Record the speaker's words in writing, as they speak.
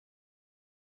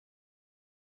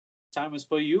time is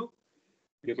for you.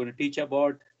 We're going to teach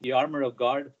about the armor of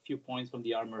God, a few points from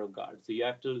the armor of God. So you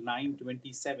have till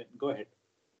 9:27. Go ahead.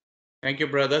 Thank you,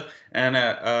 brother. And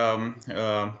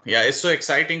yeah, it's so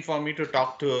exciting for me to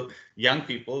talk to young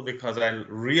people because I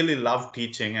really love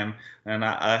teaching, yeah,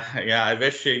 I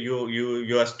wish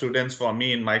you are students for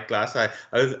me in my class.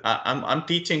 I'm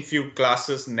teaching few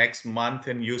classes next month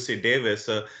in UC Davis,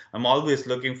 so I'm always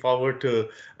looking forward to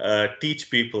teach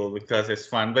people because it's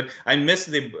fun. But I miss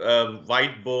the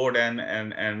whiteboard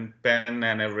and pen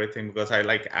and everything because I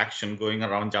like action, going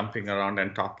around, jumping around,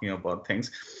 and talking about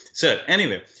things. So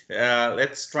anyway,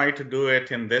 let's try to do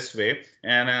it in this way.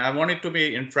 And I want it to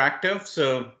be interactive.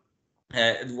 So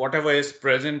whatever is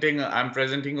presenting I'm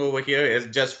presenting over here is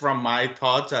just from my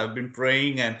thoughts. I've been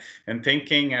praying and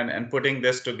thinking and putting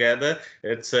this together.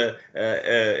 It's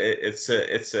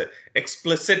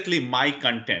explicitly my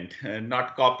content,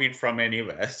 not copied from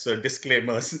anywhere. So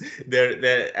disclaimers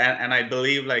there and I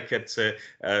believe like it's a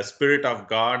spirit of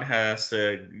God has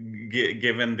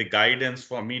given the guidance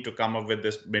for me to come up with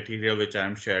this material which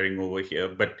I'm sharing over here.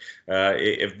 But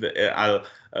if the, I'll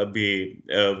be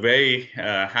very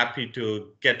happy to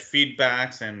get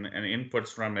feedbacks and inputs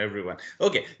from everyone.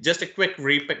 Okay, just a quick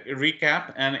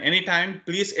recap, and anytime,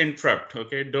 please interrupt.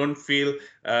 Okay, don't feel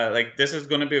like this is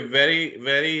going to be very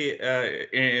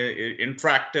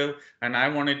interactive, and I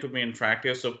want it to be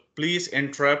interactive. So please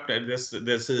interrupt. This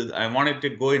is I want it to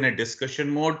go in a discussion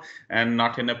mode and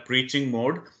not in a preaching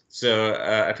mode. So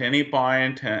at any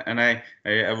point, I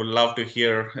would love to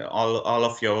hear all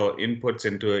of your inputs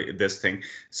into this thing.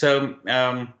 So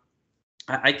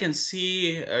I can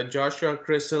see Joshua,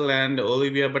 Crystal, and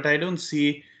Olivia, but I don't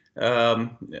see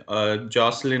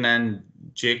Jocelyn and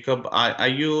Jacob. Are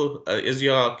you? Is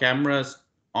your cameras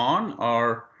on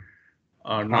or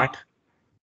Mine, not?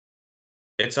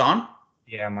 It's on.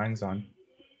 yeah, mine's on.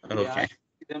 Yeah, I Okay.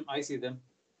 see them. I see them.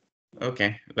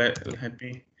 Okay. Let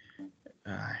me.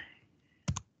 Uh,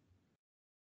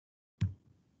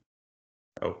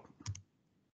 oh.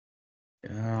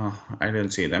 I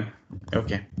don't see them.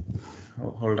 Okay.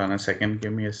 Hold on a second.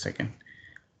 Give me a second.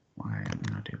 Why am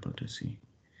I not able to see?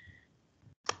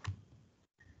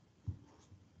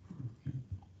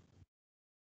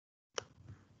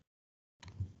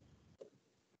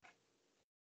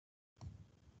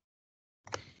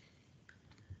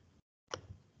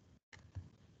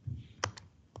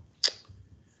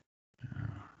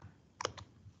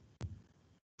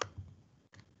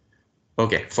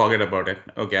 Okay, forget about it.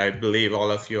 Okay, I believe all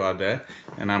of you are there,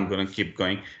 and I'm going to keep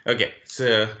going. Okay,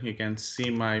 so you can see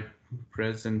my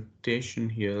presentation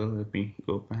here. Let me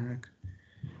go back.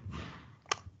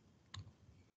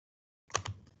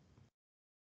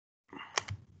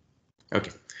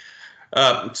 Okay.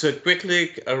 So quickly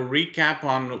a recap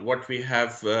on what we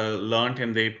have learned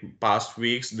in the past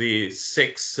weeks, the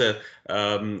six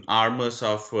armors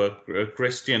of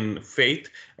Christian faith.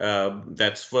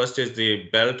 That's first is the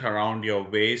belt around your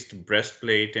waist,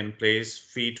 breastplate in place,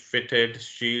 feet fitted,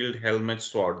 shield, helmet,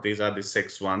 sword. These are the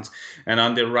six ones. And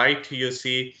on the right, you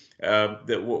see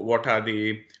what are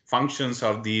the functions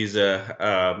of these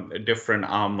different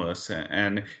armors,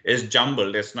 and is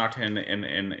jumbled. It's not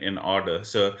in order.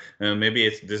 So maybe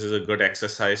this is a good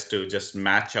exercise to just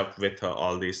match up with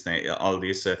all these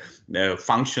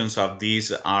functions of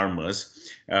these armors.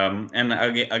 And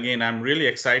again, I'm really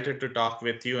excited to talk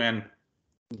with you. And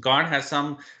God has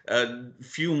some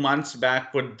few months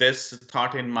back put this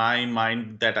thought in my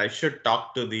mind that I should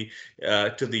talk to the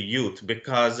youth,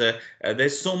 because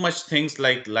there's so much things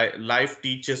like life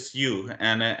teaches you,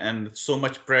 and so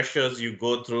much pressures you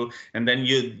go through, and then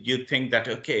you think that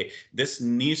okay, this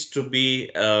needs to be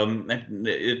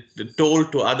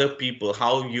told to other people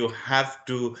how you have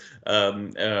to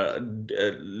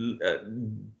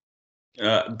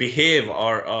behave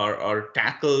or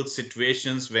tackle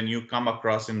situations when you come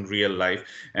across in real life.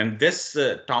 And this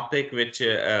topic which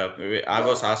I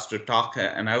was asked to talk,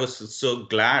 and I was so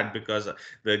glad because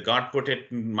the God put it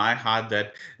in my heart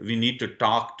that we need to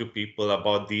talk to people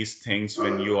about these things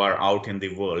when you are out in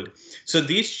the world. So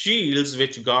these shields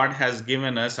which God has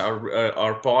given us,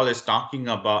 or Paul is talking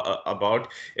about,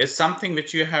 is something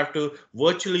which you have to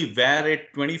virtually wear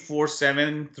it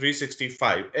 24/7,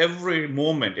 365, every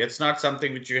moment. It's not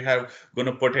something which you have going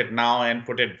to put it now and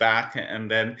put it back, and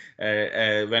then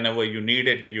whenever you need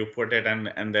it, you put it,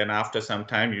 and then after some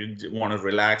time you want to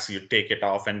relax, you take it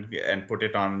off and put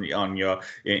it on your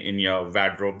in your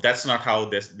wardrobe. That's not how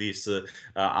these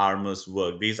armors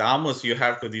work. These armors, you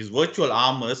have to, these virtual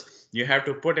armors, You have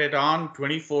to put it on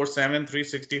 24/7,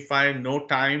 365, no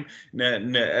time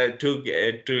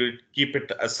to keep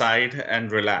it aside and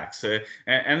relax.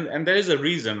 And there is a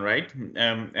reason, right?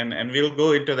 And we'll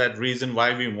go into that reason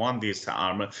why we want these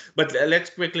armor. But let's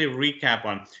quickly recap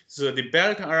on. So the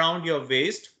belt around your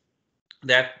waist,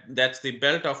 that's the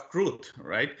belt of truth,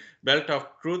 right? Belt of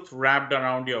truth wrapped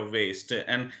around your waist.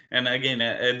 And again,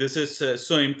 this is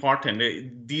so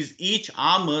important. These each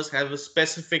armors have a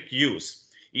specific use.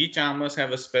 Each armors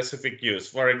have a specific use.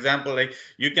 For example, like,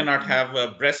 you cannot have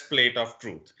a breastplate of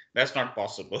truth. That's not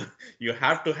possible. You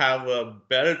have to have a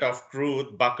belt of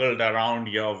truth buckled around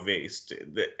your waist,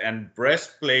 and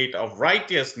breastplate of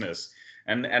righteousness.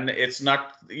 And it's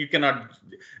not, you cannot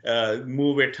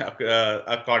move it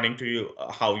according to you,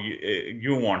 how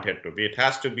you want it to be. It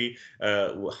has to be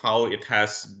how it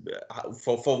has,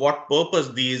 for what purpose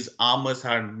these armors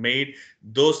are made.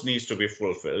 Those needs to be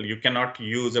fulfilled. You cannot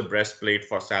use a breastplate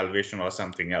for salvation or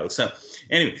something else. So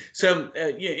anyway, so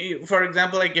for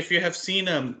example, like, if you have seen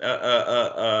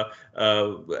a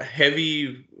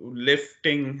heavy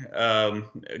lifting,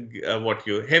 what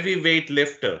you heavyweight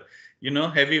lifter,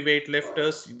 heavyweight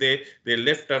lifters, they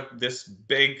lift up this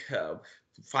big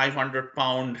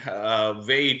 500-pound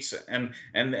weights, and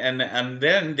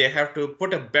then they have to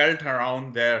put a belt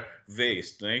around their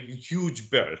waist, like huge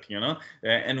belt,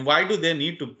 and why do they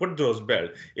need to put those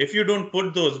belt? If you don't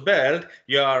put those belt,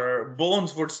 your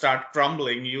bones would start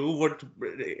crumbling. You would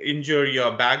injure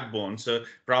your backbone. So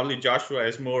probably Joshua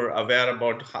is more aware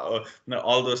about how,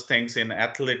 all those things in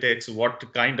athletics,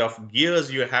 what kind of gears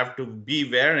you have to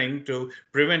be wearing to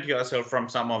prevent yourself from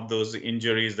some of those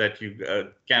injuries that you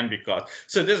can be caused.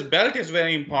 So this belt is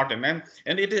very important,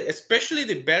 and it is especially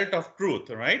the belt of truth,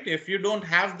 right? If you don't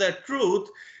have the truth,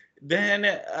 then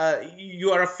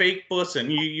you are a fake person.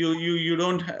 You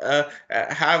don't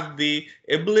have the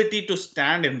ability to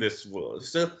stand in this world.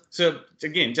 So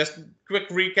again, just quick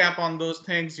recap on those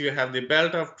things. You have the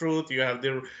belt of truth, you have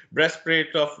the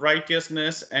breastplate of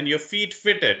righteousness, and your feet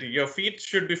fitted. Your feet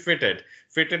should be fitted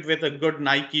with a good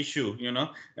Nike shoe.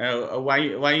 Why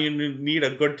you need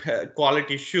a good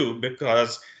quality shoe?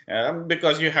 Because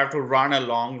you have to run a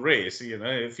long race.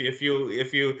 If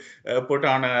you put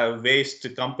on a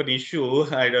waist company shoe,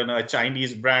 I don't know, a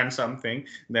Chinese brand something,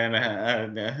 then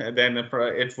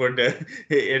it would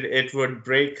it would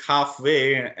break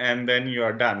halfway, and then you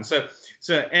are done. So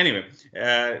anyway,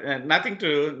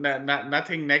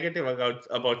 nothing negative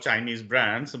about Chinese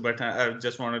brands, but I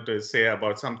just wanted to say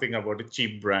about something about a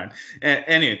cheap brand.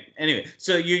 Anyway,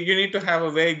 so you need to have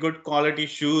a very good quality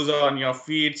shoes on your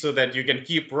feet so that you can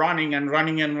keep running and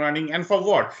running and running. And for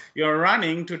what? You're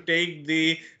running to take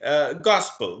the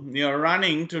gospel. You're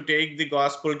running to take the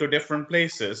gospel to different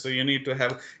places. So you need to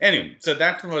have, anyway. So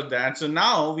that was that. So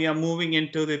now we are moving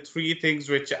into the three things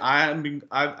which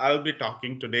I'll be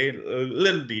talking today, a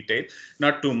little detail,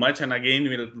 not too much. And again,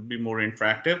 we'll be more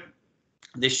interactive.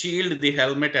 The shield, the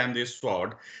helmet, and the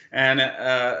sword. And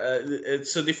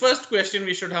so the first question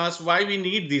we should ask, why we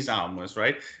need these armors,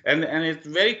 right? And it's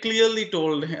very clearly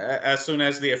told as soon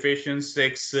as the Ephesians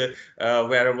 6,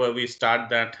 wherever we start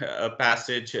that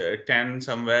passage, 10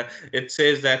 somewhere, it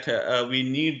says that we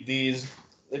need these.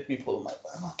 Let me pull my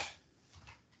Bible.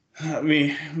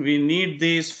 We need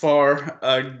these for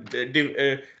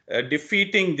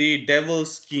defeating the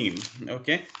devil's scheme.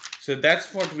 Okay, so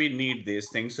that's what we need, these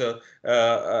things. So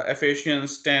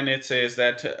Ephesians 10, it says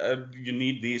that you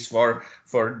need these for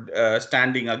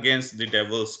standing against the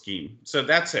devil's scheme. So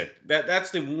that's it.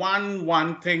 That's the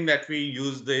one thing that we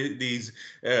use these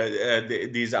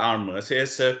armors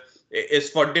is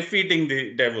for defeating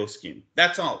the devil's scheme.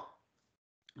 That's all.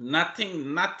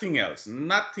 Nothing else.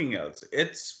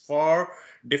 It's for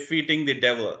defeating the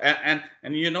devil.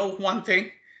 And you know one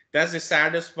thing, that's the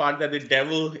saddest part, that the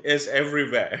devil is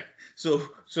everywhere. So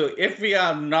if we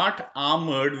are not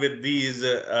armored with these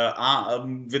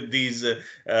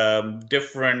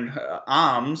different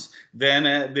arms,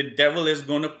 then the devil is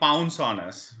going to pounce on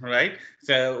us, right?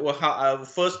 So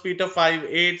 1 Peter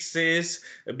 5:8 says,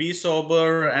 be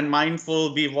sober and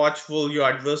mindful, be watchful. Your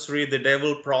adversary, the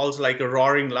devil, prowls like a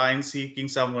roaring lion seeking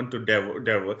someone to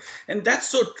devour. And that's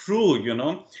so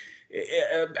true,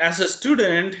 as a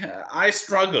student, I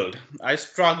struggled,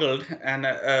 and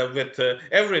with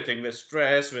everything, with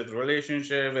stress, with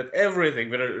relationship, with everything,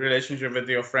 with a relationship with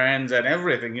your friends and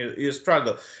everything. You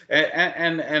struggle,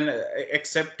 and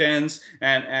acceptance,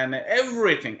 and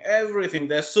everything.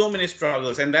 There's so many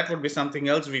struggles, and that would be something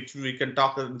else which we can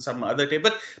talk in some other day.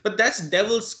 But that's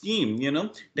devil's scheme.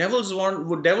 Devil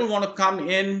want to come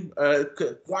in,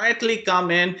 quietly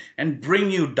come in and bring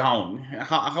you down.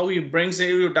 How he brings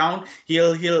you down?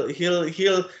 down,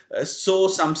 he'll sow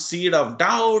some seed of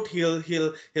doubt.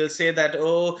 He'll say that,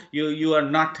 oh, you are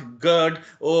not good,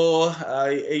 oh,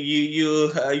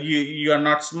 you are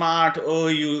not smart, oh,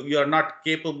 you are not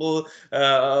capable,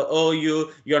 oh,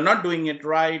 you're not doing it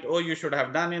right, oh, you should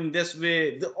have done in this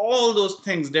way. All those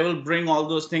things, they will bring all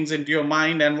those things into your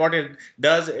mind, and what it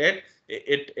does, it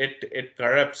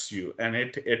corrupts you, and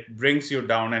it brings you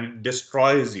down, and it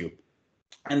destroys you.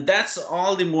 And that's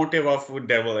all the motive of the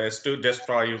devil is, to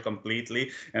destroy you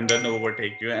completely and then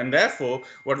overtake you. And therefore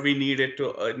what we needed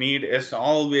to need is to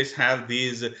always have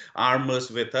these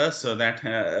armors with us, so that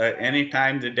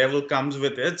anytime the devil comes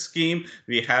with its scheme,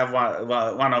 we have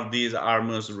one of these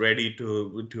armors ready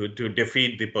to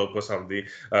defeat the purpose of the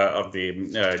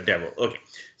devil. Okay,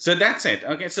 so that's it.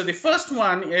 Okay, so the first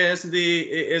one is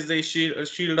the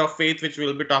shield of faith, which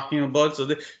we'll be talking about. So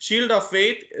the shield of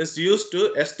faith is used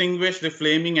to extinguish the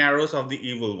flaming arrows of the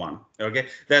evil one. Okay,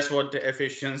 that's what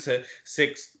Ephesians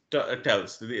 6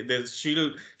 tells. The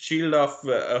shield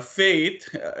of faith.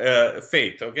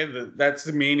 Okay, that's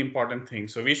the main important thing.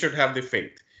 So we should have the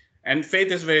faith, and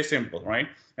faith is very simple, right?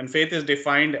 And faith is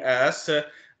defined as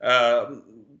uh,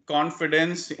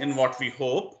 confidence in what we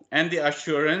hope and the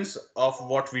assurance of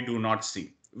what we do not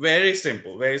see. Very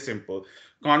simple, very simple.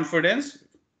 Confidence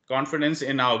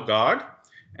in our God,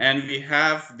 and we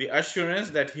have the assurance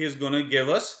that He is going to give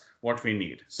us what we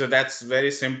need. So that's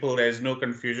very simple. There's no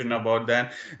confusion about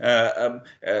that.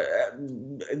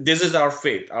 This is our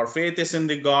faith. Our faith is in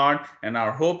the God, and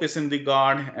our hope is in the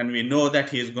God, and we know that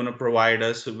He is going to provide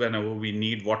us whenever we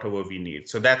need whatever we need.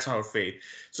 So that's our faith.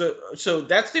 So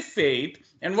that's the faith.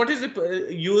 And what is the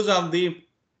use of the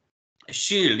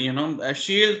shield? A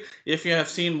shield, if you have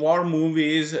seen war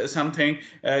movies, something,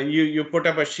 you put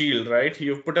up a shield, right?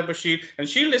 You put up a shield, and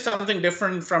shield is something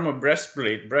different from a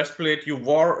breastplate. You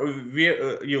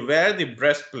wear the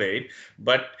breastplate,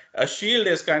 but a shield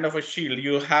is kind of a shield.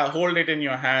 You hold it in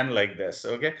your hand like this.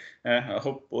 Okay, I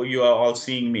hope you are all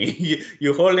seeing me.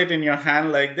 You hold it in your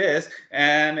hand like this,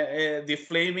 and the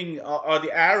flaming or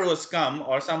the arrows come,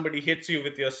 or somebody hits you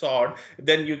with your sword,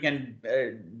 then you can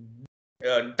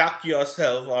duck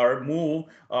yourself, or move,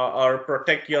 or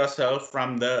protect yourself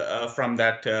from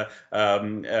that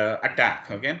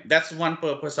attack. Okay, that's one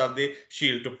purpose of the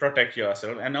shield, to protect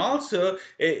yourself. And also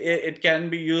it can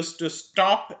be used to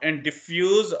stop and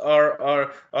diffuse,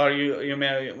 or you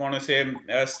may want to say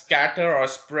scatter or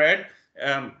spread.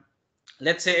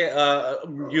 Let's say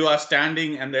you are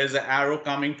standing, and there's an arrow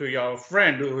coming to your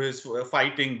friend who is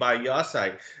fighting by your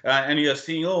side, and you're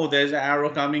seeing, oh, there's an arrow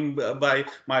coming by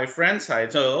my friend's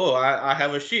side. So, oh, I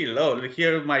have a shield. Oh,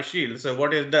 here's my shield. So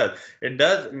what it does, it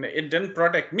didn't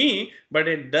protect me, but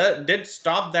it did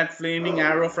stop that flaming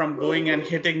arrow from going and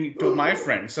hitting to my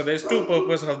friend. So there's two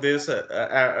purposes of this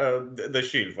the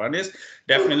shield. One is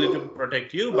definitely to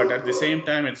protect you, but at the same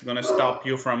time, it's going to stop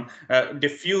you from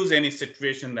diffuse any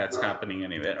situation that's happening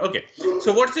anywhere. Okay,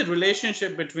 so what's the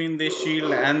relationship between the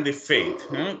shield and the faith?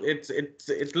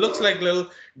 It looks like a little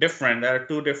different. There are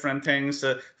two different things.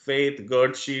 Faith,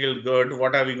 good; shield, good.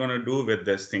 What are we going to do with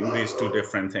this thing? These two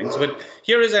different things. But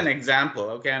here is an example.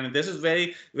 Okay, and this is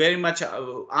very, very much.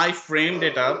 I framed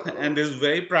it up, and this is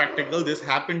very practical. This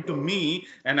happened to me,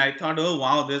 and I thought, oh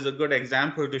wow, there's a good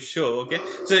example to show. Okay,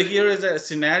 so here is a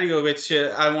scenario which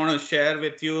I want to share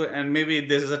with you, and maybe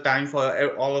this is a time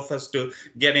for all of us to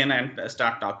get in and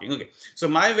start talking. Okay, so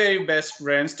my very best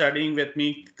friend studying with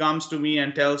me comes to me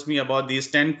and tells me about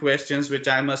these 10 questions which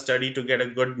I must study to get a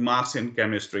good marks in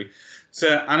chemistry.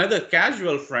 So another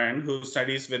casual friend who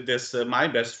studies with this my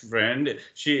best friend,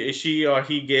 she or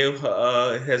he gave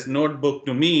his notebook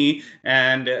to me,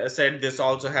 and said this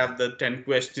also have the 10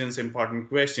 questions, important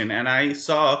question. And I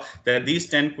saw that these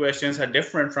 10 questions are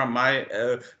different from my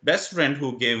best friend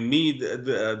who gave me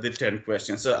the 10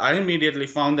 questions. So I immediately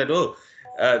found that, oh,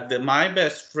 my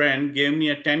best friend gave me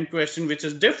a 10 question which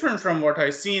is different from what I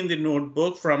see in the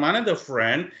notebook from another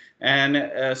friend.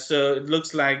 And so it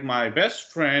looks like my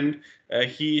best friend,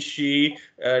 she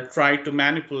tried to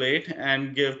manipulate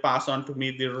and pass on to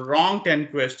me the wrong 10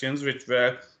 questions, which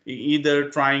were either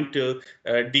trying to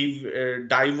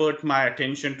divert my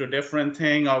attention to different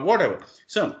thing or whatever.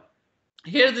 So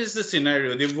here is the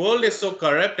scenario. The world is so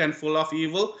corrupt and full of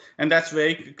evil, and that's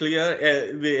very clear.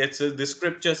 The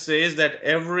scripture says that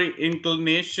every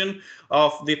inclination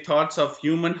of the thoughts of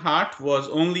human heart was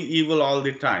only evil all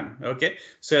the time. Okay,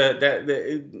 so that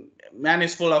the man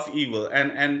is full of evil. And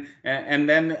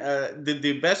then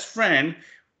the best friend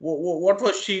what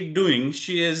was she doing?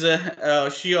 She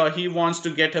or he wants to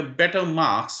get a better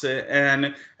marks,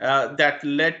 and that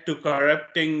led to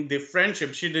corrupting the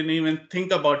friendship. She didn't even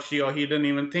think about, she or he didn't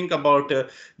even think about the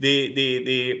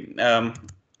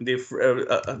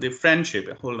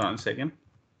friendship. Hold on a second.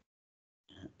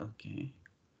 Okay.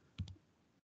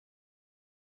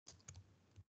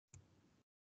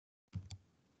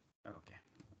 Okay.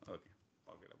 Okay.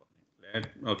 Forget about it.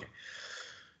 Okay.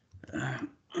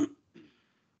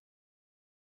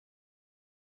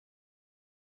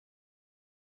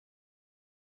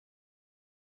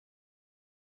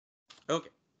 Okay.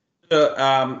 So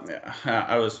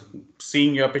I was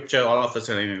seeing your picture, all of a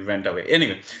sudden it went away.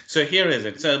 Anyway, so here is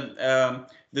it. So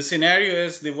the scenario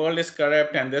is the world is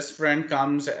corrupt, and this friend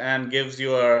comes and gives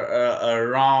you a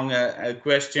wrong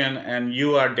question, and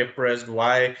you are depressed.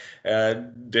 Why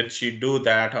did she do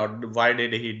that, or why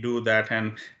did he do that?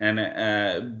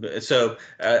 So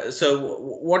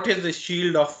what is the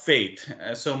shield of faith?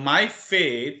 So my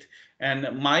faith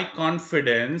and my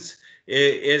confidence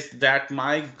is that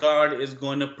my God is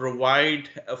going to provide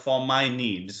for my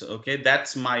needs. Okay,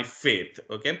 that's my faith.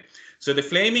 Okay, so the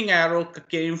flaming arrow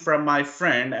came from my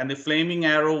friend, and the flaming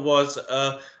arrow was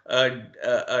a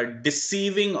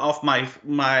deceiving of my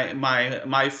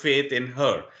faith in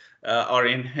her. Or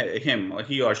in him, or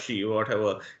he or she,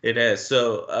 whatever it is.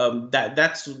 So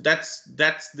that's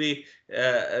the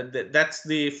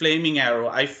flaming arrow.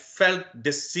 I felt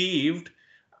deceived.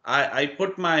 I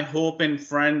put my hope in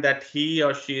friend that he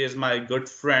or she is my good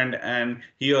friend, and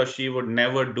he or she would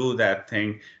never do that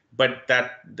thing. But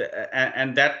that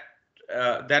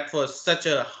was such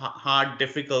a hard,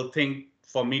 difficult thing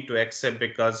for me to accept,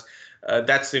 because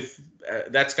that's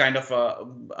kind of a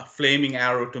flaming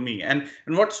arrow to me. And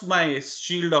what's my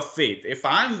shield of faith? If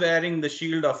I'm wearing the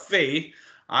shield of faith,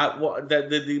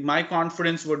 my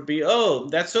confidence would be, oh,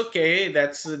 that's okay.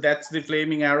 That's the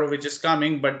flaming arrow which is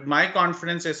coming. But my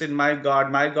confidence is in my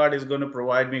God. My God is going to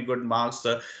provide me good marks.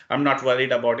 So I'm not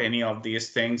worried about any of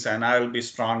these things, and I will be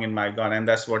strong in my God. And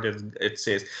that's what it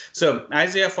says. So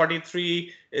Isaiah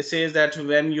 43, it says that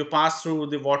when you pass through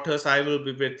the waters, I will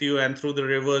be with you, and through the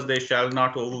rivers, they shall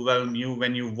not overwhelm you.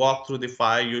 When you walk through the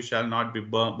fire, you shall not be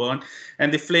burned,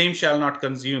 and the flame shall not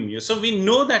consume you. So we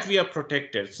know that we are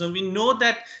protected. So we know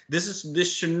that this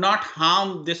should not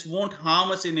harm, this won't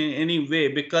harm us in any way,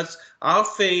 because our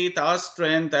faith, our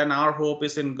strength, and our hope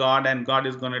is in God, and God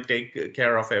is going to take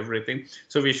care of everything.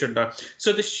 So we should not.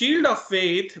 So the shield of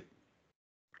faith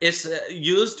is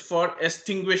used for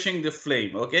extinguishing the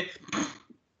flame. Okay,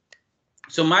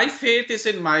 so my faith is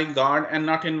in my God and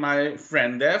not in my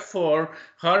friend. Therefore,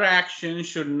 her action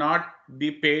should not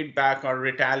be paid back or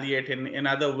retaliate in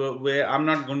other way. I'm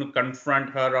not going to confront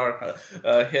her or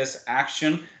his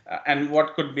action. And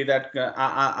what could be that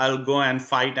I'll go and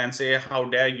fight and say, how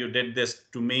dare you did this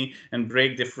to me, and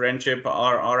break the friendship,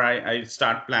 or I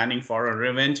start planning for a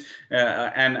revenge.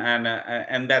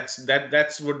 And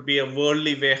that's would be a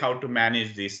worldly way how to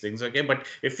manage these things. Okay, but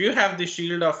if you have the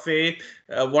shield of faith,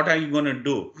 what are you going to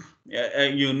do?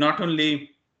 You not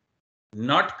only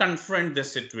not confront the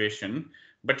situation,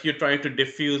 but you try to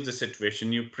diffuse the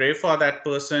situation. You pray for that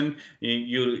person.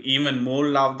 You even more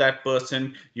love that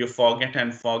person. You forget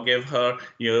and forgive her.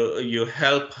 You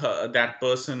help that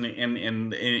person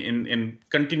in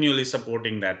continually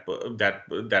supporting that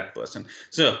person.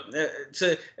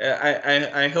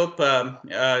 I hope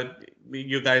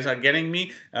you guys are getting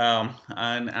me,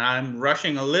 and I'm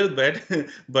rushing a little bit,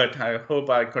 but I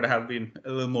hope I could have been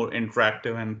a little more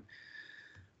interactive. And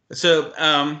so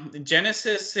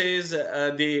Genesis says,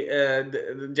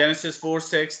 the Genesis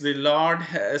 4:6, the Lord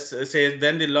says,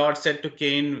 then the Lord said to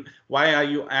Cain, why are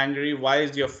you angry? Why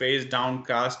is your face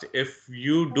downcast? If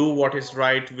you do what is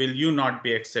right, will you not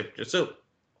be accepted? So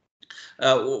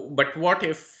but what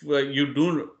if you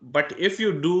do? But if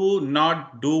you do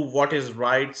not do what is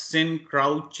right, sin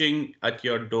crouching at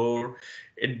your door,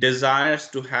 it desires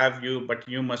to have you, but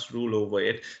you must rule over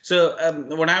it. So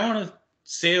what I want to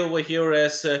say over here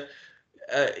is,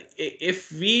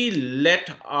 if we let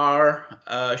our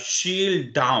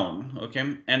shield down,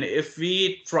 okay, and if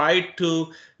we try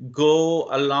to go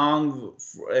along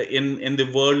in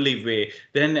the worldly way,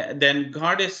 then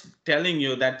God is telling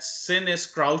you that sin is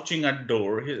crouching at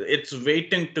door. It's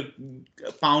waiting to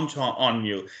pounce on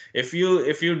you. If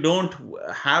you don't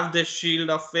have this shield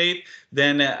of faith,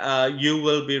 then you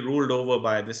will be ruled over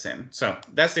by the sin. So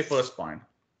that's the first point.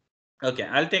 Okay,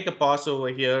 I'll take a pause over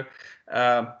here.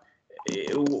 Uh,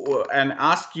 and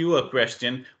ask you a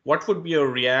question. What would be your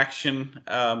reaction?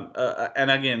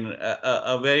 And again,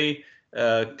 a very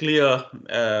clear,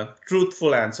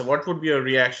 truthful answer. What would be your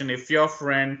reaction if your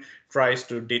friend tries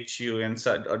to ditch you and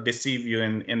or deceive you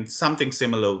in something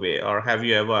similar way? Or have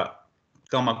you ever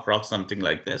come across something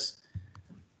like this?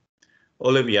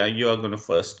 Olivia, you are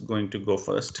going to go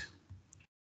first.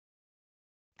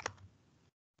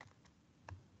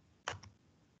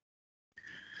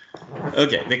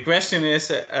 Okay, the question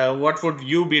is, what would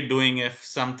you be doing if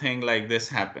something like this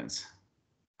happens?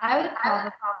 I would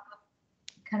probably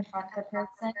confront the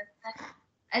person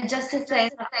and just to say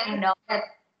that I know that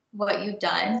what you've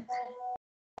done,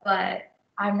 but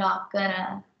I'm not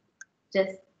gonna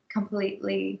just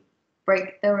completely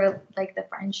break the the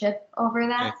friendship over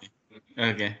that.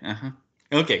 Okay. Uh-huh.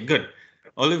 Okay, good.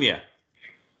 Olivia.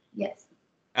 Yes.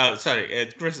 Oh,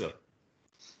 sorry, Crystal.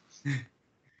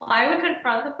 Well, I would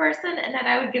confront the person and then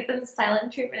I would give them the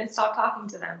silent treatment and stop talking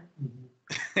to them.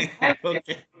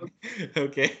 Okay.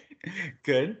 Okay.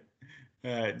 Good.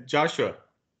 Joshua.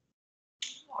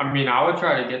 I mean, I would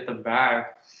try to get them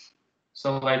back.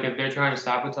 So, like, if they're trying to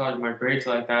sabotage my grades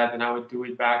like that, then I would do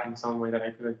it back in some way that I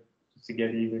could just to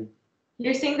get even.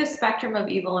 You're seeing the spectrum of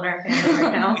evil in our family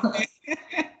right now.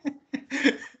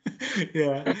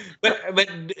 Yeah, but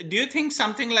do you think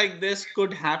something like this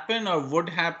could happen, or would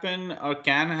happen, or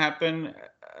can happen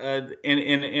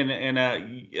in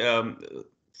a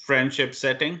friendship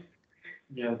setting?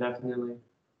 Yeah, definitely.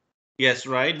 Yes,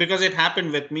 right. Because it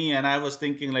happened with me, and I was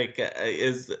thinking, like,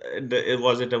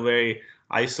 was it a very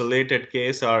isolated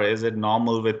case, or is it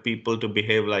normal with people to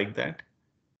behave like that?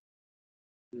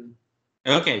 Mm.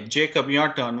 Okay, Jacob,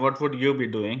 your turn. What would you be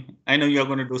doing? I know you're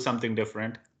going to do something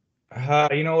different.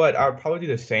 You know what? I would probably do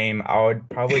the same. I would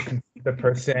probably confront the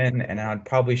person and I'd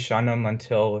probably shun them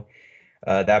until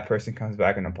that person comes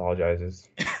back and apologizes.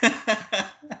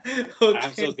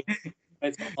 I'm so good.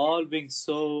 It's all being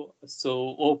so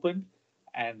open,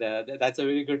 and that's a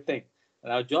very good thing.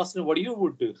 Now, Jocelyn, what you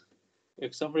would do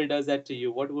if somebody does that to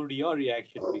you? What would your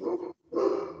reaction be?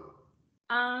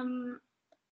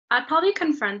 I'd probably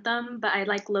confront them, but I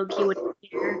like low key wouldn't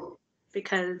care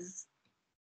because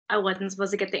I wasn't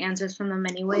supposed to get the answers from them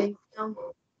anyway. You know?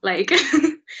 Like I'd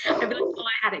be like, oh,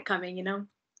 I had it coming, you know.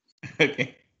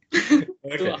 Okay.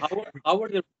 So how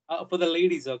would the for the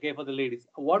ladies? Okay, for the ladies,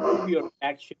 what would be your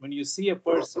reaction when you see a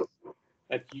person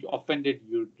that you offended,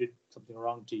 you did something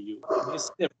wrong to you? When you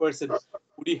see a person,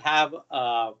 would you have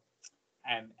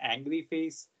an angry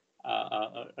face,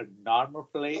 a normal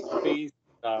face?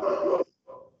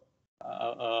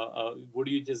 Would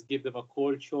you just give them a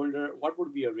cold shoulder? What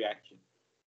would be your reaction?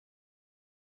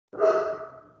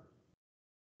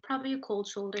 Probably a cold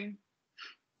shoulder.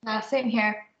 Same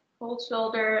here. Cold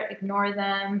shoulder, ignore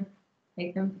them,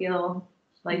 make them feel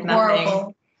like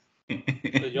Horrible.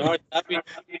 So George, I mean,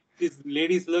 these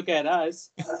ladies look at us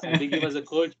and they give us a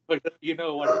cold shoulder. You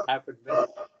know what happened then.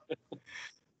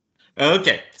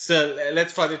 Okay, so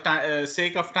let's, for the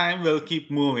sake of time, we'll keep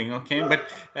moving. Okay,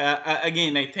 but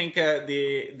again, I think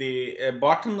the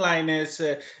bottom line is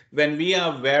when we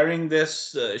are wearing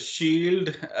this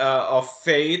shield of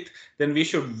faith, then we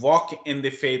should walk in the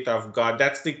faith of God.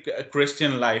 That's the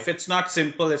Christian life. It's not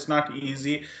simple. It's not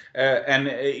easy, and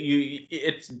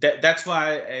that's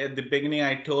why at the beginning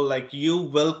I told, like, you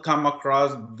will come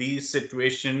across these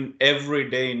situations every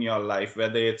day in your life,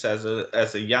 whether it's as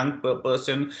a young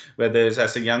person, whether it's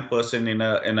as a young person in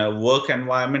a work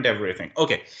environment, everything.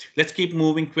 Okay, let's keep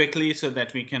moving quickly so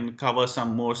that we can cover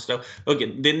some more stuff.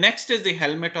 Okay, the next is the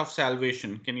helmet of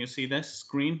salvation. Can you see this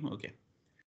screen? Okay.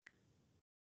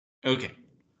 Okay.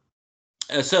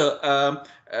 This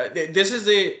is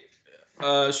the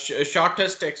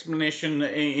shortest explanation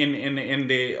in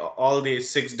the all the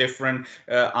 6 different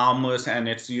armors and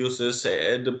its uses.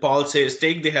 Paul says,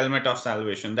 take the helmet of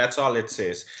salvation. That's all it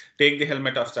says. Take the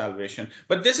helmet of salvation.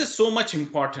 But this is so much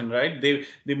important, right?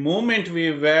 The moment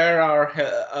we wear our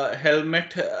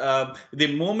helmet,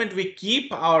 the moment we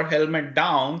keep our helmet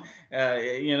down,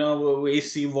 we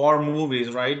see war movies,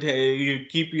 right? You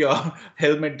keep your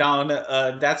helmet down.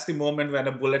 That's the moment when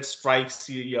a bullet strikes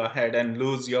your head and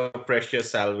lose your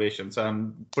precious salvation. So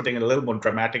I'm putting it a little more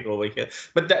dramatic over here,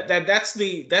 but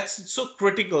that's so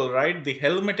critical, right? The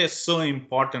helmet is so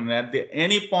important. At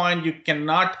any point, you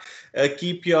cannot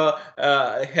keep your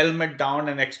helmet down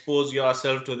and expose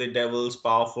yourself to the devil's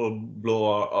powerful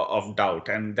blow of doubt.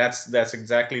 And that's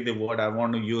exactly the word I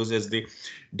want to use, is the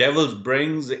devil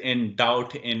brings in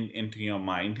doubt into your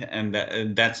mind, and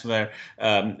that's where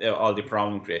all the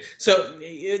problem creates. So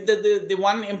the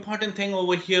one important thing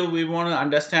over here we want to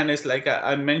understand is, like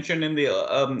I mentioned in the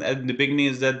at the beginning,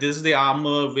 is that this is the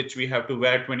armor which we have to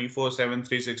wear 24/7,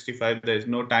 365. There's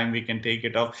no time we can take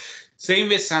it off. Same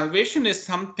way, salvation is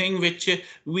something which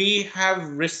we have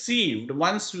received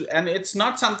once, and it's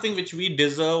not something which we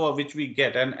deserve or which we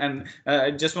get. And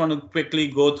I just want to quickly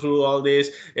go through all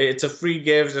this. It's a free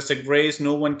gift, it's a grace.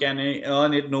 No one can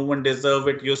earn it, no one deserve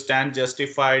it. You stand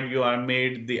justified. You are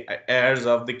made the heirs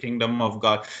of the kingdom of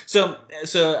God.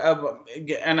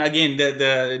 And again,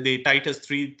 the Titus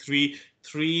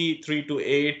 3:3 to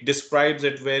 8 describes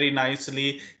it very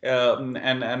nicely,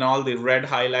 and all the red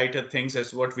highlighted things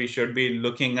is what we should be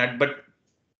looking at. But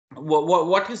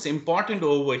what is important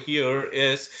over here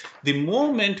is the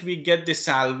moment we get the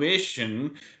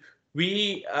salvation,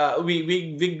 we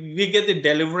get the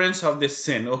deliverance of the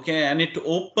sin, okay, and it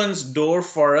opens door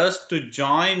for us to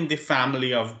join the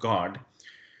family of God,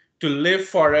 to live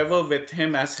forever with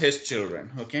him as his children.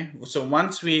 Okay, so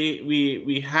once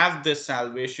we have this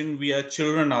salvation, we are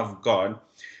children of God.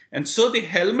 And so the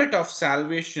helmet of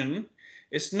salvation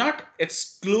is not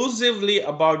exclusively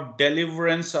about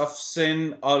deliverance of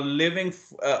sin or living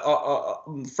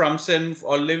from sin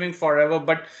or living forever,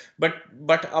 but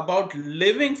about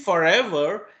living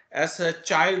forever as a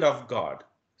child of God.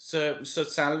 So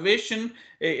salvation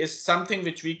is something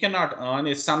which we cannot earn.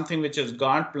 It's something which is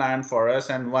God planned for us,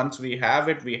 and once we have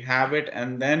it, we have it,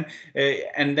 and then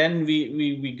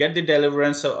we get the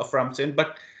deliverance from sin.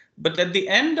 But at the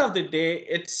end of the day,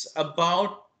 it's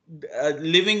about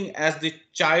living as the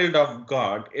child of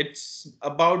God. It's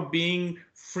about being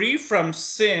free from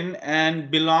sin and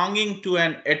belonging to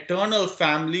an eternal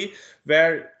family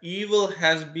where evil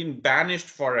has been banished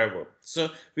forever. So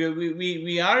we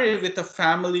are with a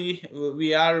family.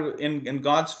 We are in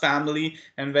God's family,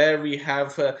 and where we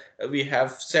have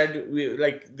said,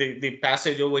 like the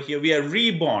passage over here, we are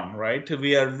reborn, right?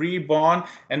 We are reborn,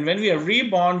 and when we are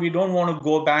reborn, we don't want to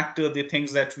go back to the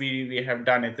things that we have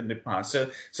done it in the past.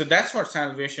 So that's what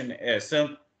salvation is.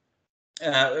 So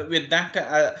with that,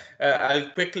 I'll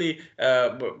quickly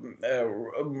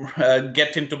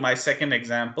get into my second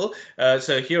example.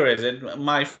 So here is it.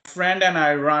 My friend and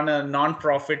I run a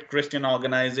non-profit Christian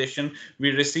organization.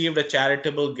 We received a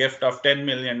charitable gift of $10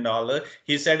 million.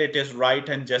 He said it is right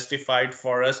and justified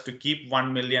for us to keep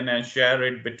 1 million and share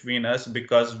it between us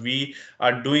because we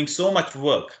are doing so much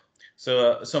work.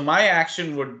 So my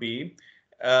action would be,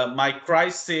 my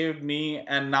Christ saved me,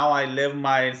 and now I live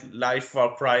my life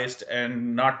for Christ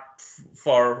and not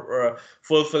for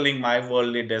fulfilling my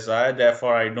worldly desire.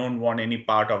 Therefore, I don't want any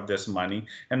part of this money.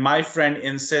 And my friend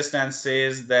insists and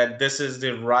says that this is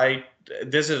right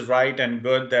and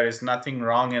good. There is nothing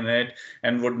wrong in it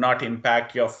and would not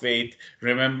impact your faith.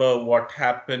 Remember what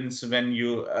happens when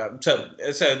you.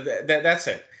 That's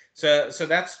it. So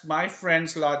that's my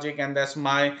friend's logic, and that's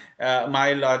my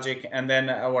logic. And then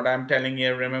what I'm telling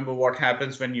you, remember what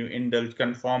happens when you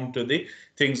conform to the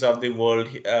things of the world,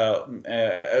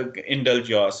 indulge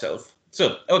yourself.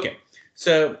 So okay,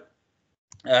 so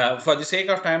for the sake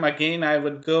of time, again, I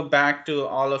would go back to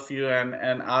all of you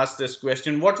and ask this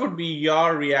question: what would be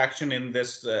your reaction in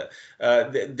this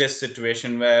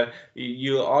situation where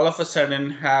you all of a sudden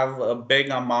have a big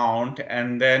amount,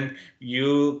 and then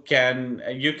you can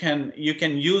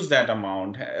use that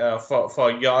amount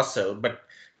for yourself, but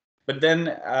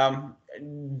then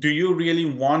do you really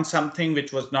want something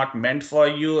which was not meant for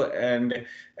you, and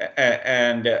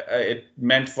it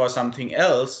meant for something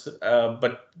else,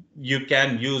 but you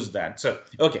can use that? So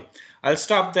okay, I'll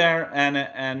stop there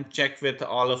and check with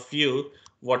all of you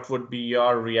what would be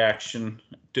your reaction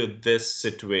to this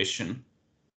situation.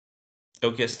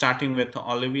 Okay, starting with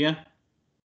Olivia.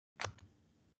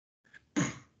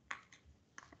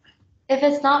 If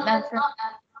it's not meant for me,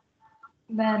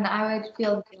 then I would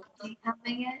feel guilty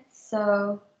having it.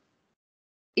 So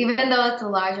even though it's a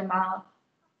large amount,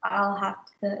 I'll have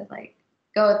to like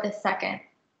go with the second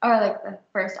or like the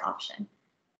first option.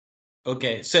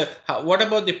 Okay, so what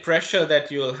about the pressure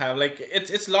that you'll have? Like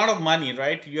it's a lot of money,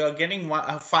 right? You are getting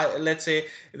five. Let's say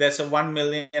there's a 1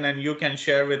 million, and you can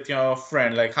share with your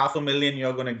friend like 500,000.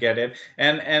 You're gonna get it,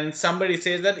 and somebody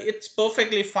says that it's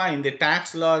perfectly fine. The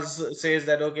tax laws says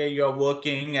that okay, you're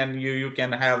working and you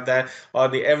can have that, or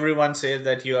the everyone says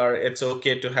that it's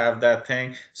okay to have that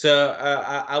thing. So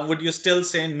would you still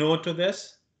say no to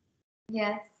this?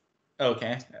 Yes.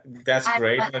 Okay, that's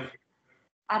great.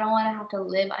 I don't want to have to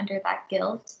live under that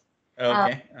guilt.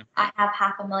 Okay. I have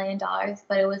 $500,000,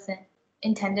 but it wasn't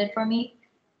intended for me.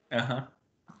 Uh-huh.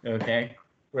 Okay.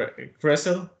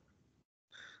 Crystal?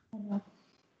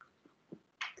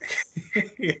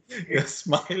 You're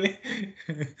smiling.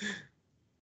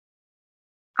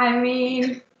 I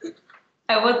mean,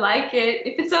 I would like it.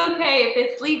 If it's okay, if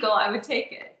it's legal, I would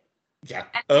take it. Yeah.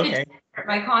 And Okay. it's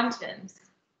my conscience.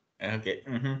 Okay.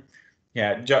 Mm-hmm.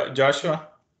 Yeah. Joshua?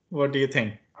 What do you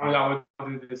think? I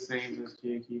would do the same as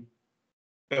Jakey.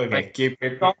 Okay, Like, keep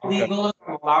it. it's all legal.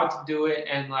 I'm allowed to do it,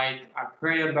 and like I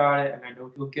pray about it, and I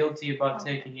don't feel guilty about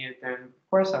taking it. Then of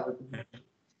course I would do it.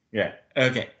 Yeah.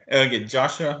 Okay. Okay.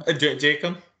 Joshua,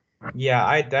 Jacob. Yeah,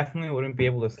 I definitely wouldn't be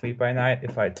able to sleep by night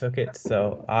if I took it,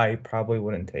 so I probably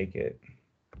wouldn't take it.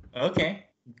 Okay.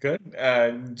 Good.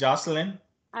 Jocelyn.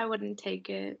 I wouldn't take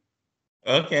it.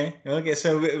 Okay, okay.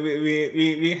 So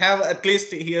we have at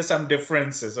least here some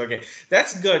differences. Okay,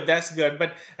 that's good. That's good.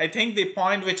 But I think the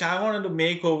point which I wanted to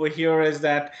make over here is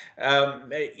that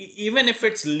even if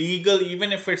it's legal,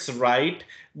 even if it's right,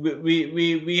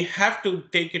 we have to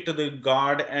take it to the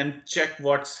God and check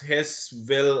what's His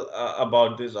will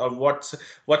about this, or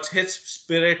what's His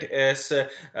Spirit is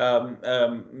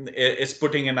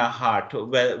putting in our heart,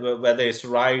 whether it's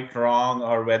right, wrong,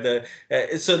 or whether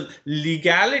so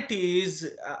legalities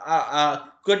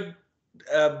could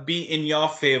be in your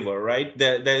favor, right?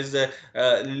 There's a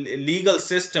legal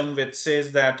system which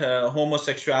says that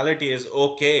homosexuality is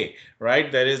okay,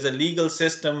 right? There is a legal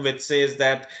system which says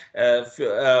that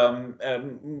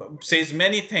says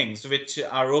many things which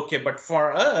are okay, but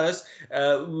for us,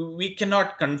 we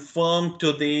cannot conform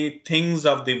to the things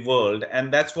of the world,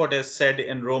 and that's what is said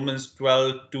in Romans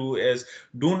 12:2 is,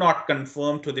 do not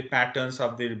conform to the patterns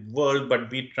of the world, but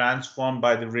be transformed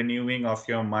by the renewing of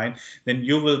your mind. Then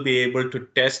you will be able to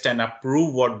test and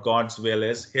approve what God's will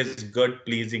is, His good,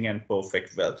 pleasing, and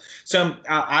perfect will. So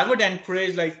I would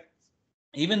encourage, like,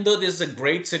 even though this is a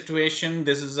great situation,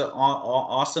 this is an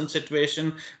awesome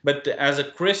situation, but as a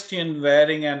Christian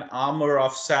wearing an armor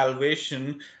of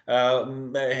salvation,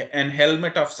 and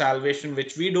helmet of salvation,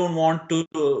 which we don't want to,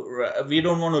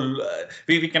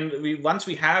 once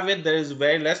we have it, there is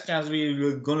very less chance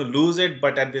we're going to lose it,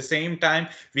 but at the same time,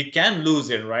 we can lose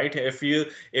it, right? If you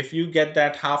get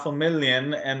that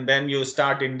 500,000 and then you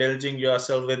start indulging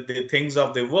yourself with the things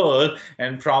of the world,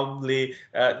 and probably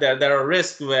there are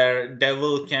risks where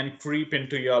devil can creep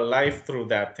into your life through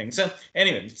that thing. So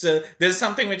anyway, so there's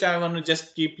something which I want to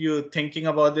just keep you thinking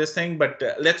about this thing, but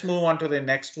let's move on to the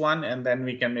next one, and then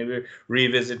we can maybe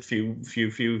revisit few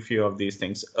of these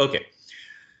things. Okay,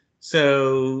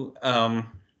 so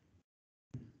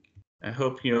I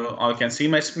hope you all can see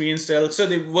my screen still. So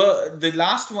the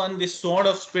last one, the sword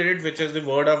of spirit, which is the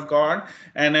word of God,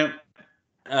 and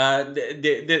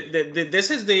this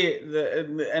is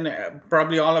and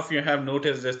probably all of you have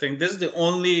noticed this thing. This is the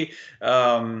only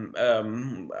armor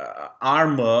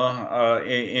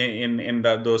in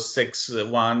those six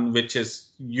one which is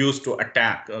used to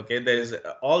attack. Okay, there is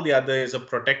all the other is a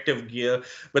protective gear,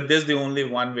 but this is the only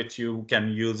one which you can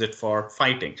use it for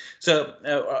fighting. So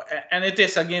and it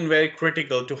is again very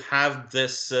critical to have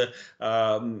this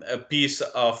a piece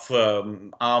of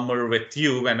armor with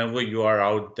you whenever you are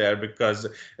out there, because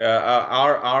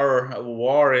our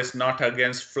war is not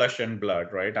against flesh and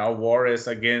blood, right? Our war is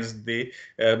against the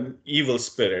evil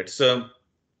spirit.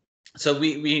 So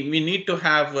we need to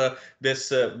have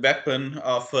this weapon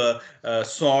of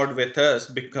sword with us,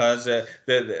 because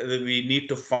we need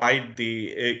to fight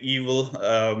the evil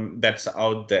that's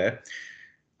out there.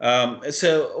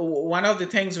 So one of the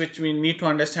things which we need to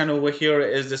understand over here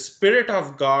is the Spirit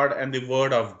of God and the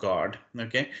Word of God.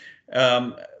 Okay,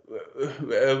 um,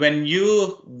 when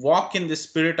you walk in the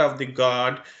Spirit of the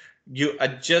God, you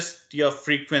adjust your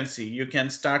frequency. You can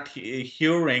start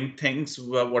hearing things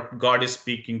what God is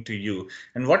speaking to you,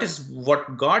 and what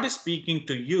God is speaking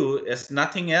to you is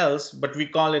nothing else, but we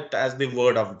call it as the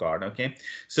Word of God. Okay,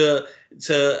 so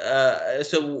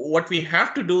so what we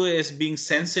have to do is being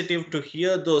sensitive to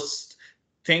hear those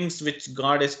things which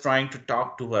God is trying to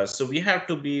talk to us. So we have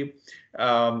to be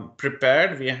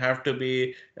prepared. We have to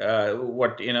be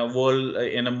what in a world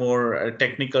in a more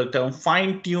technical term,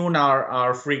 fine tune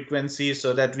our frequency,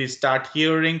 so that we start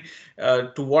hearing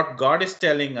to what God is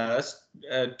telling us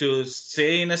to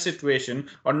say in a situation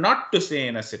or not to say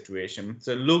in a situation.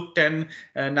 So Luke 10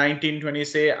 19 20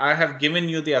 say, I have given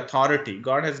you the authority.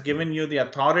 God has given you the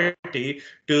authority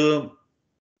to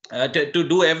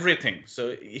do everything.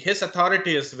 So His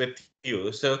authority is with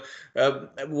you. So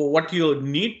what you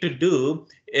need to do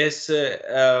is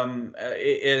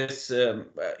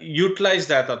utilize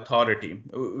that authority.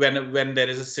 When there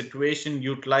is a situation,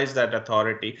 utilize that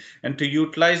authority. And to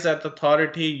utilize that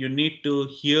authority, you need to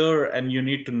hear and you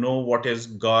need to know what is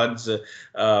God's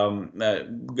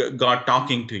God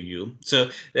talking to you. So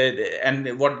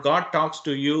and what God talks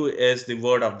to you is the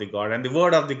word of the God, and the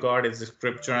word of the God is the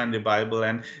scripture and the Bible.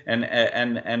 And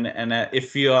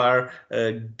if you are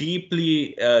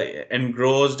deeply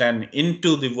engrossed and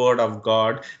into the word of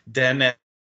God, then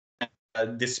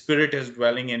the spirit is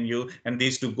dwelling in you, and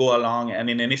these two go along, and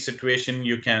in any situation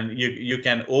you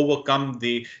can overcome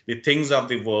the things of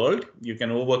the world. You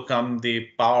can overcome the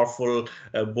powerful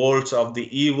bolts of the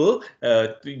evil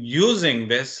using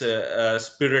this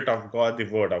spirit of God, the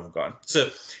word of God. So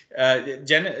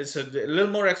so a little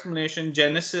more explanation.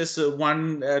 Genesis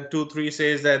 1, 2, 3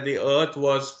 says that the earth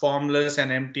was formless and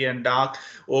empty and dark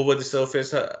over the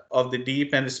surface of the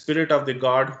deep, and the spirit of the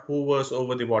God who was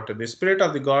over the water. The spirit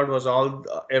of the God was all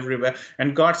everywhere,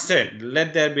 and God said,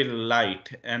 "Let there be light,"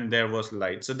 and there was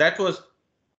light. So that was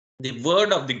the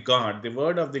word of the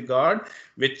word of the God,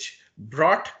 which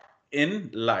brought in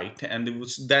light, and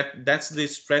that's the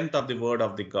strength of the word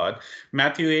of the God.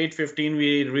 Matthew 8:15,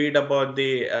 we read about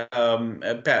the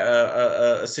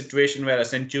a situation where a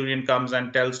centurion comes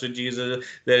and tells to Jesus,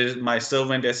 there is my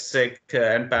servant is sick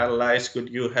and paralyzed, could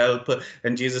you help?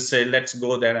 And Jesus said, let's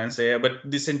go there and say, but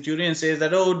the centurion says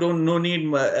that, oh, don't, no need,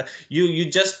 you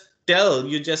just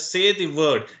you just say the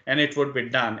word and it would be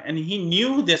done. And he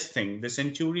knew this thing. The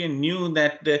centurion knew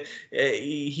that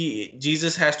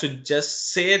Jesus has to just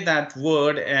say that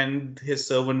word and his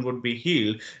servant would be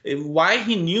healed. Why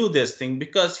he knew this thing?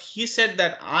 Because he said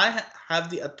that I have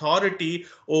the authority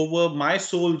over my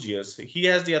soldiers. He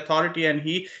has the authority, and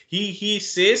he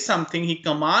says something, he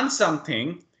commands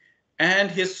something, and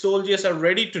his soldiers are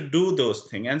ready to do those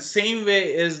things. And same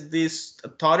way is this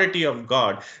authority of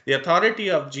God. The authority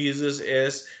of Jesus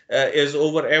is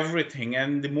over everything,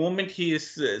 and the moment he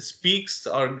speaks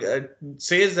or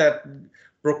says that,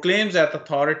 proclaims that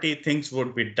authority, things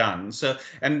would be done. So,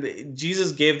 and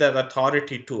Jesus gave that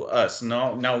authority to us.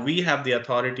 Now we have the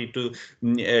authority to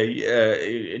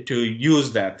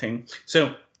use that thing.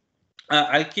 So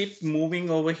I'll keep moving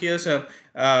over here. So,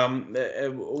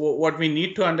 what we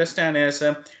need to understand is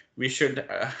we should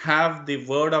have the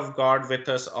word of God with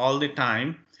us all the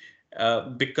time,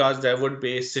 because there would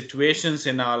be situations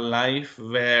in our life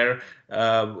where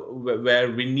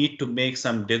we need to make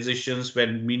some decisions,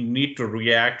 when we need to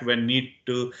react, when need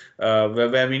to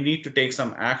where we need to take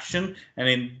some action. And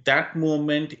in that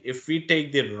moment, if we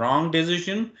take the wrong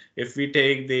decision, if we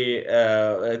take the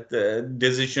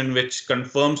decision which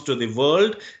conforms to the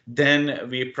world, then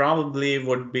we probably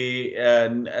would be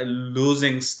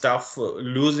losing stuff,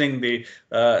 losing the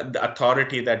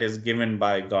authority that is given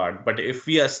by God. But if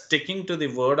we are sticking to the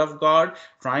word of God,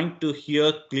 trying to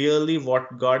hear clearly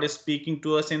what God is speaking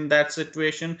to us in that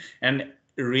situation, and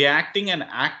reacting and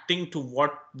acting to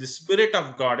what the Spirit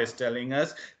of God is telling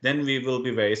us, then we will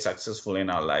be very successful in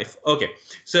our life. Okay,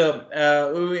 so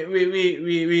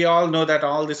we all know that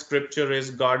all the scripture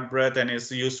is God breathed and is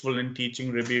useful in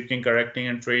teaching, rebuking, correcting,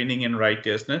 and training in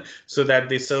righteousness, so that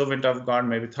the servant of God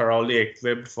may be thoroughly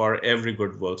equipped for every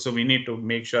good work. So we need to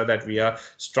make sure that we are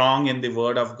strong in the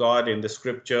word of God, in the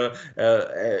scripture.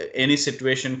 Any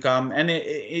situation come, and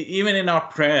even in our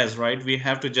prayers, right, we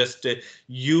have to just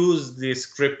use the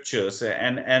scriptures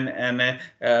and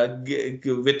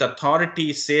with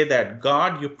authority say that,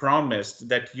 God, you promised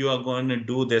that you are going to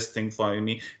do this thing for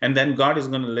me, and then God is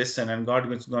going to listen, and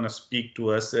God is going to speak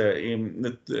to us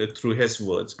through his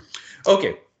words.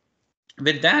 Okay,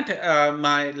 with that,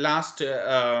 my last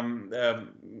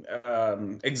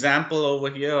example over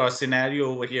here, or scenario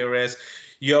over here, is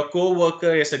your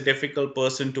co-worker is a difficult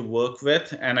person to work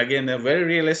with. And again, a very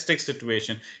realistic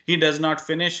situation. He does not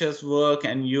finish his work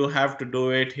and you have to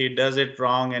do it. He does it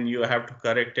wrong and you have to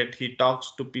correct it. He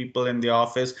talks to people in the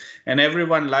office and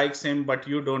everyone likes him, but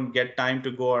you don't get time to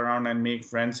go around and make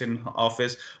friends in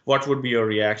office. What would be your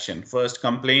reaction? First,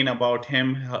 complain about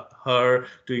him, her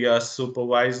to your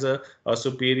supervisor or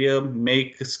superior,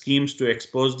 make schemes to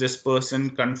expose this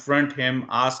person, confront him,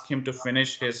 ask him to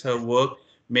finish her work,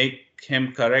 make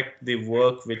him correct the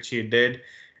work which he did.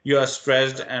 You are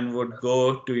stressed and would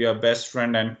go to your best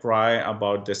friend and cry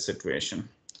about this situation.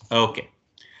 Okay,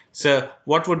 so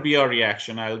what would be your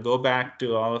reaction? I'll go back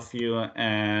to all of you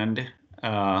and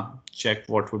check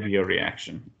what would be your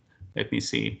reaction. Let me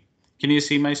see. Can you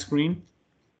see my screen?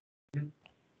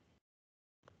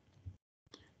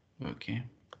 Okay.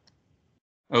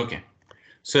 Okay.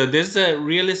 So this is a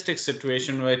realistic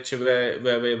situation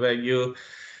where you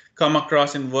come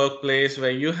across in workplace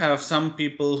where you have some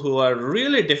people who are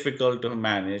really difficult to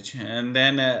manage, and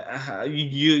then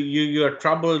you are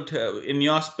troubled in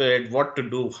your spirit what to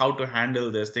do, how to handle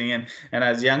this thing. And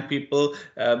as young people,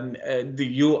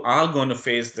 you are going to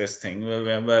face this thing,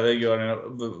 whether you're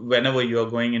whenever you are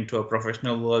going into a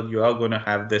professional world, you are going to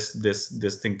have this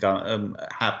thing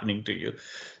happening to you.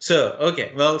 So,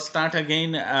 okay, well, start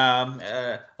again.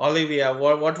 Olivia,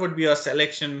 what would be your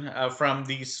selection from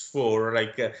these four?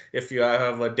 Like, if you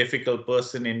have a difficult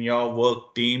person in your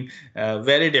work team,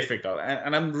 very difficult.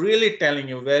 And I'm really telling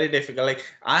you, very difficult. Like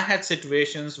I had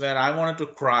situations where I wanted to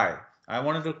cry. I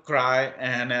wanted to cry,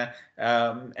 and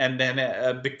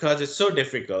then because it's so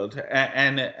difficult,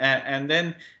 then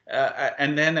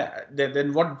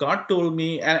what God told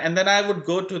me, and then I would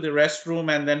go to the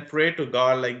restroom and then pray to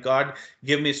God, like, God,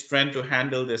 give me strength to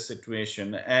handle this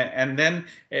situation, and then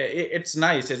it's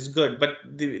nice, it's good. But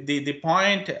the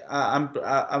point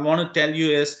I want to tell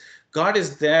you is, God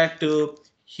is there to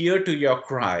hear to your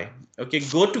cry. Okay,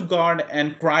 go to God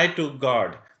and cry to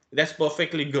God. That's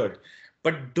perfectly good,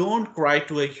 but don't cry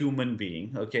to a human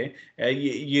being. Okay,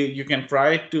 you can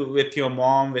cry to with your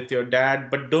mom, with your dad,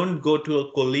 but don't go to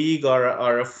a colleague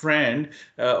or a friend,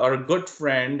 or a good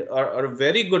friend, or a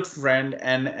very good friend,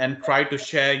 and try to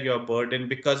share your burden,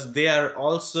 because they are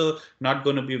also not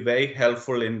going to be very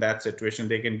helpful in that situation.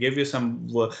 They can give you some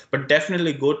but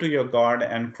definitely go to your God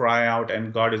and cry out,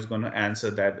 and God is going to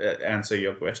answer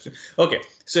your question. Okay,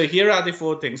 so here are the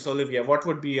 4 things. Olivia, what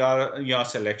would be your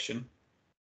selection?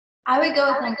 I would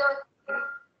go with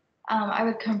I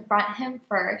would confront him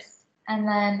first, and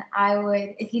then I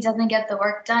would, if he doesn't get the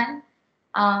work done,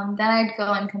 then I'd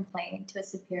go and complain to a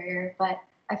superior. But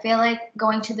I feel like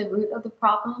going to the root of the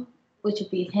problem, which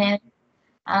would be him,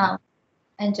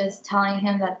 and just telling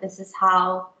him that this is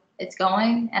how it's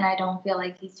going, and I don't feel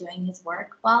like he's doing his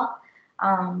work well,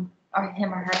 or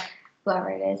him or her,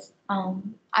 whoever it is.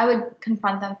 I would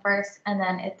confront them first, and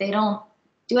then if they don't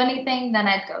do anything, then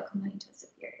I'd go complain to a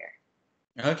superior.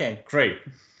 Okay, great.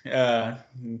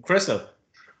 Crystal.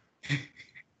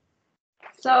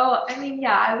 So, I mean,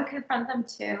 yeah, I would confront them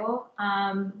too.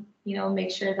 Make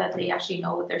sure that they actually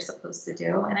know what they're supposed to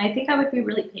do. And I think I would be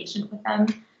really patient with them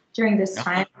during this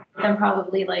time. Give them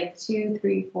probably like 2,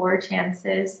 3, 4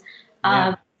 chances.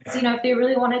 Yeah. If they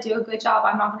really want to do a good job,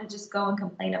 I'm not going to just go and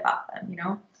complain about them,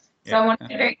 So I want to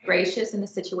be very gracious in a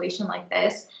situation like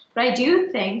this. But I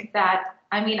do think that,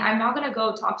 I'm not going to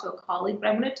go talk to a colleague, but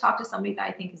I'm going to talk to somebody that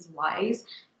I think is wise,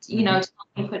 to help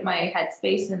me put my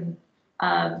headspace in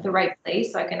the right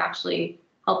place so I can actually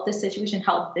help this situation,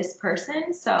 help this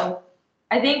person. So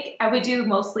I think I would do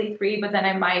mostly 3, but then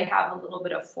I might have a little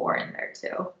bit of 4 in there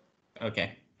too.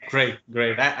 Okay, great.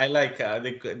 I like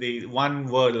the one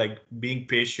word, like being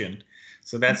patient.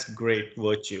 So that's great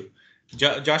virtue.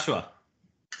 Joshua.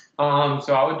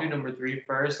 So I would do number 3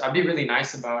 first. I'd be really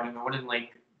nice about him. I wouldn't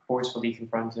like forcefully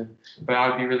confront him, but I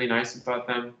would be really nice about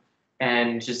them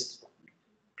and just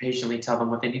patiently tell them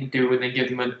what they need to do, and then give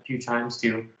them a few times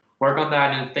to work on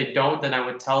that. And if they don't, then I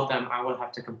would tell them I would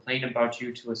have to complain about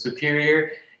you to a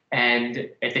superior. And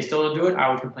if they still don't do it, I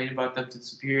would complain about them to the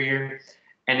superior.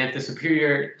 And if the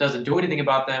superior doesn't do anything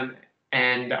about them,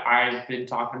 and I've been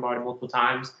talking about it multiple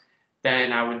times,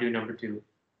 then I would do number 2.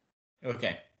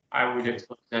 Okay. I would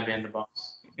expose them and the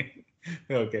boss.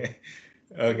 Okay.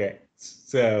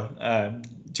 So,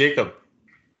 Jacob.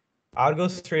 I'll go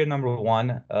straight to number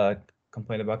 1,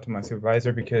 complain about to my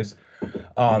supervisor, because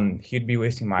he'd be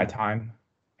wasting my time,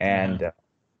 and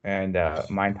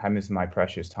my time is my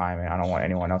precious time, and I don't want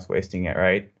anyone else wasting it,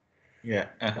 right? Yeah.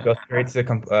 Go straight to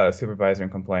the supervisor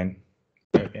and complain.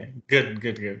 Okay.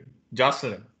 Good.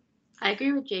 Jocelyn. I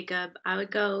agree with Jacob. I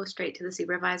would go straight to the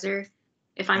supervisor.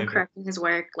 If I'm correcting his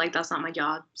work, like, that's not my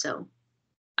job. So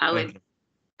I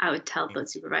would tell the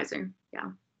supervisor.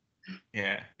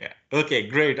 Yeah. Okay,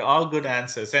 great. All good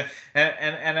answers.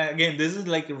 And again, this is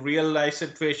like a real life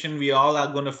situation. We all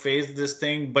are going to face this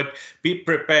thing, but be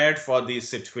prepared for these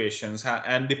situations.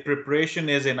 And the preparation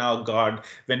is in our God.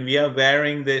 When we are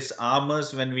wearing this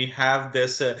armors, when we have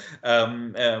this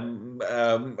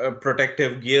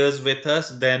protective gears with us,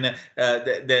 then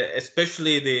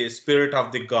especially the Spirit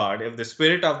of the God. If the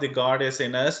Spirit of the God is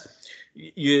in us,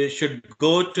 you should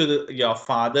go to your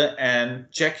father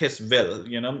and check his will.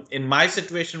 In my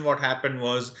situation, what happened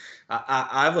was,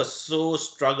 I was so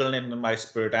struggling in my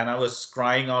spirit, and I was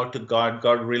crying out to God,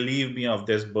 God, relieve me of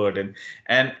this burden.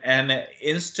 And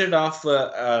instead of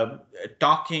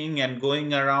talking and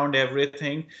going around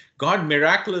everything, God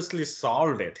miraculously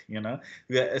solved it.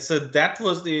 So that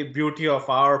was the beauty of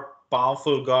our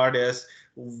powerful God, is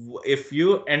if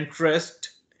you entrust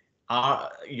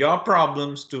your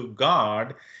problems to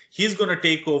God, He's going to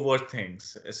take over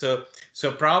things. So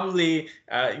probably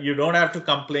you don't have to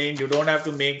complain, you don't have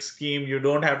to make scheme, you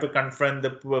don't have to confront the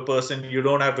person, you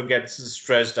don't have to get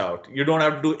stressed out, you don't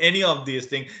have to do any of these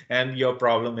things, and your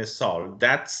problem is solved.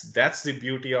 That's the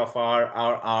beauty of our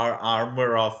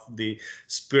armor of the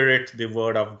Spirit, the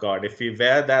Word of God. If we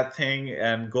wear that thing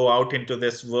and go out into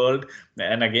this world,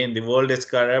 And again, the world is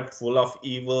corrupt, full of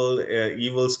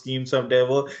evil schemes of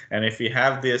devil. And if we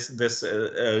have this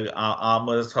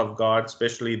armors of God,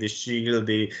 especially the shield,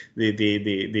 the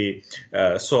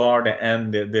sword,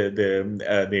 and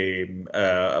the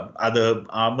other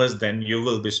armors, then you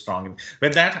will be strong.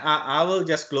 With that, I will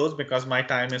just close because my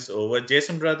time is over.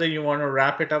 Jason, brother, you want to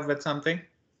wrap it up with something?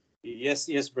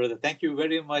 Yes, brother. Thank you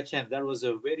very much, and that was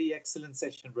a very excellent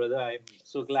session, brother. I'm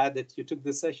so glad that you took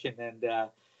this session, and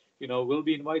we'll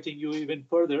be inviting you even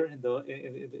further in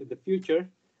the future.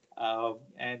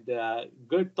 And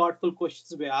good, thoughtful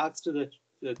questions were asked to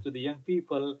the young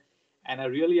people, and I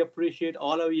really appreciate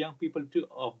all our young people too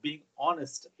of being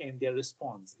honest in their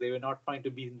response. They were not trying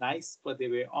to be nice, but they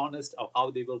were honest of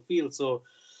how they will feel. So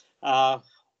uh,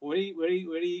 very, very,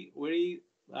 very, very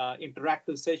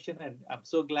interactive session, and I'm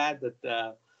so glad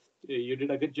that you did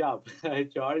a good job,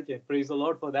 George, and praise the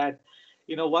Lord for that.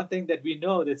 One thing that we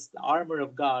know, this the armor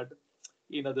of God,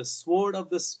 the sword of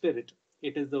the Spirit,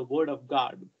 it is the word of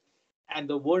God, and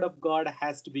the word of God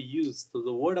has to be used. So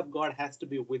the word of God has to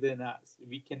be within us.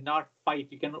 We cannot fight.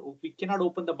 We cannot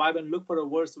open the Bible and look for a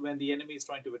verse when the enemy is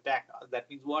trying to attack us. That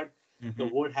means what? The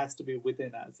word has to be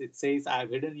within us. It says,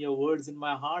 I've hidden your words in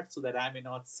my heart so that I may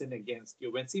not sin against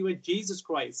you. When Jesus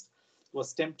Christ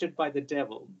was tempted by the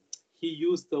devil, he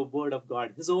used the word of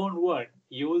God, his own word.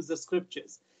 He used the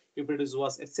scriptures. If it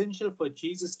was essential for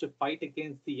Jesus to fight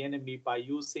against the enemy by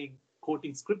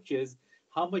quoting scriptures,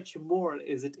 how much more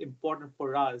is it important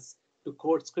for us to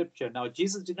quote scripture? Now,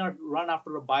 Jesus did not run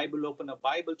after a Bible, open a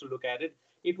Bible to look at it.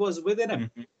 It was within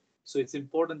him. So it's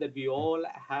important that we all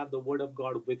have the word of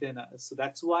God within us. So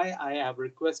that's why I've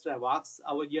asked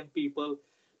our young people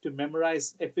to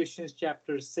memorize Ephesians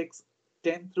chapter 6,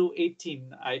 10 through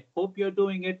 18. I hope you're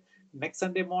doing it. Next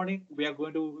Sunday morning, we are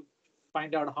going to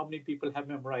find out how many people have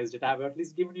memorized it. I've at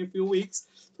least given you a few weeks.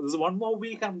 So there's one more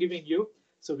week I'm giving you.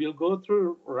 So we'll go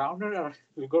through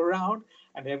we'll go around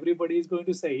and everybody is going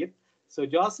to say it. So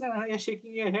Jocelyn, you're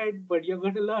shaking your head, but you're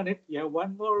going to learn it. You have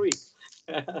one more week.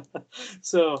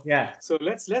 so Yeah. so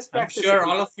let's I'm practice sure it.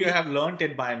 all of you have learned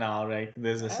it by now, right?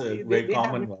 This is a very They have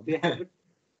common it. one.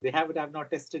 They have it. I've not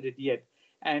tested it yet.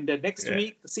 And next Yeah.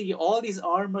 week, see, all these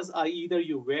armors are either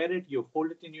you wear it, you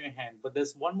hold it in your hand. But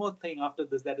there's one more thing after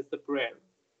this, that is the prayer.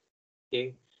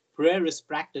 Okay, prayer is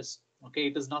practice. Okay,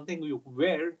 it is nothing you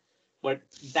wear, but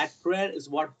that prayer is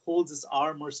what holds its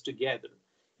armors together.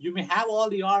 You may have all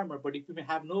the armor, but if you may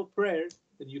have no prayer,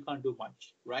 then you can't do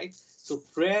much, right? So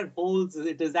prayer holds,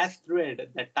 it is that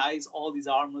thread that ties all these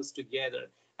armors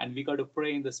together, and we got to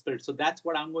pray in the spirit. So that's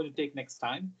what I'm going to take next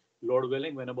time, Lord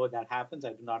willing. Whenever that happens,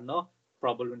 I do not know,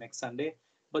 probably next Sunday.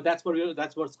 But that's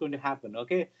what's going to happen.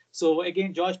 Okay. So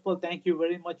again, Josh Paul, thank you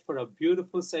very much for a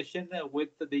beautiful session with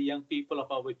the young people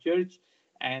of our church,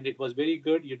 and it was very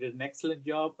good. You did an excellent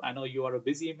job. I know you are a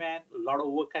busy man, a lot of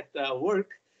work at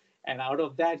work, and out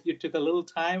of that, you took a little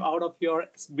time out of your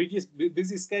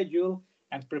busy schedule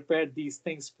and prepared these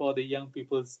things for the young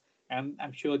people's. And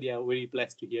I'm sure they are very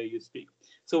blessed to hear you speak.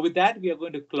 So with that, we are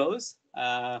going to close.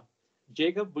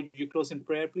 Jacob, would you close in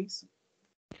prayer, please?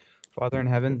 Father in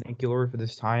heaven, thank you, Lord, for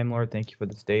this time, Lord. Thank you for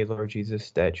this day, Lord Jesus,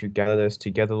 that you gathered us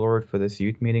together, Lord, for this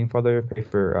youth meeting, Father. I pray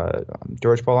for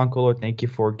George Paul, Uncle, Lord. Thank you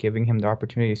for giving him the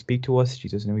opportunity to speak to us,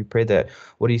 Jesus. And we pray that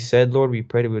what he said, Lord, we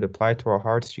pray that we would apply it to our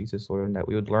hearts, Jesus, Lord, and that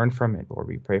we would learn from it, Lord.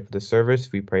 We pray for the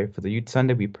service. We pray for the Youth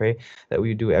Sunday. We pray that we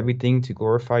would do everything to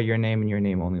glorify your name and your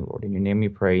name only, Lord. In your name we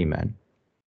pray, amen.